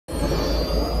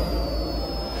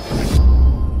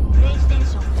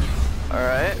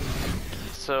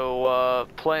So,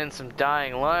 playing some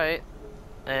Dying Light,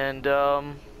 and,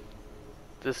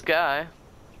 this guy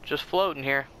just floating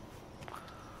here.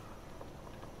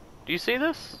 Do you see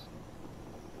this?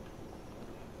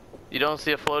 You don't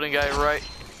see a floating guy, right?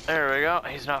 There we go.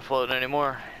 He's not floating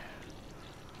anymore.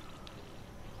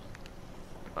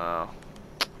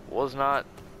 Was not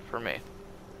for me.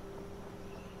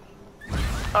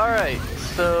 Alright,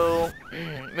 so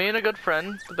me and a good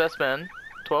friend, the best man,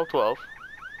 1212,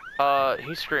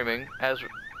 he's screaming as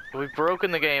we've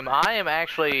broken the game. I am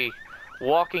actually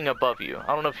walking above you.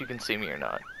 I don't know if you can see me or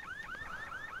not.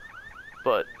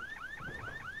 But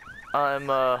I'm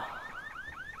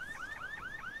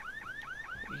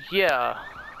yeah.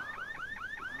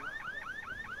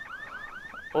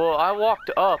 Well, I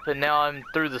walked up and now I'm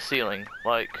through the ceiling.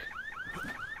 Like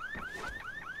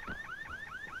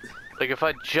if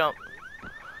I jump.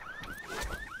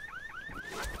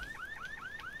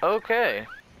 Okay.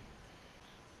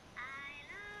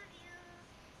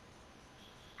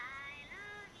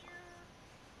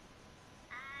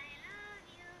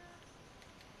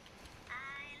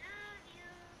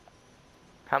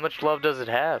 How much love does it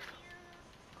have?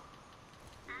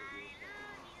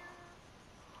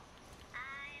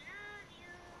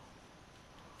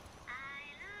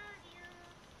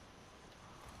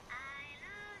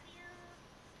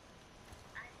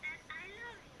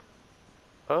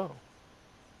 Oh.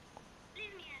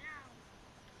 Leave me alone.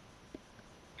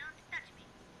 Don't touch me.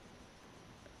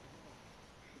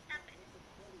 Stop it.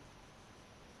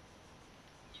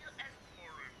 You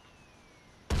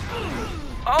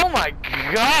Oh my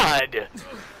God!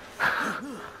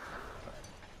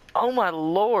 Oh my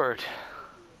Lord!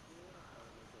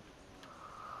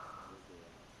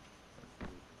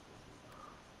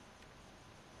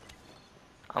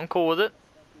 I'm cool with it.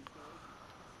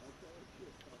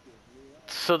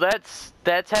 So that's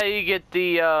how you get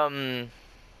the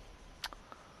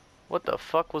what the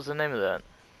fuck was the name of that?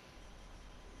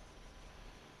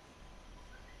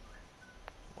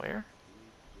 Where?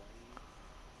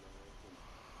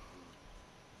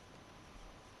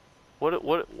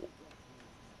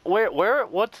 Where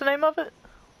what's the name of it?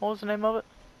 What was the name of it?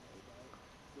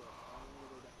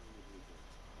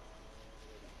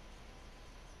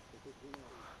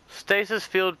 Stasis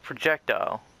field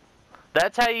projectile.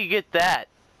 That's how you get that.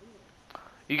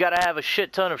 You gotta have a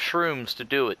shit ton of shrooms to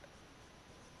do it.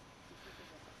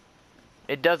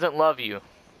 It doesn't love you.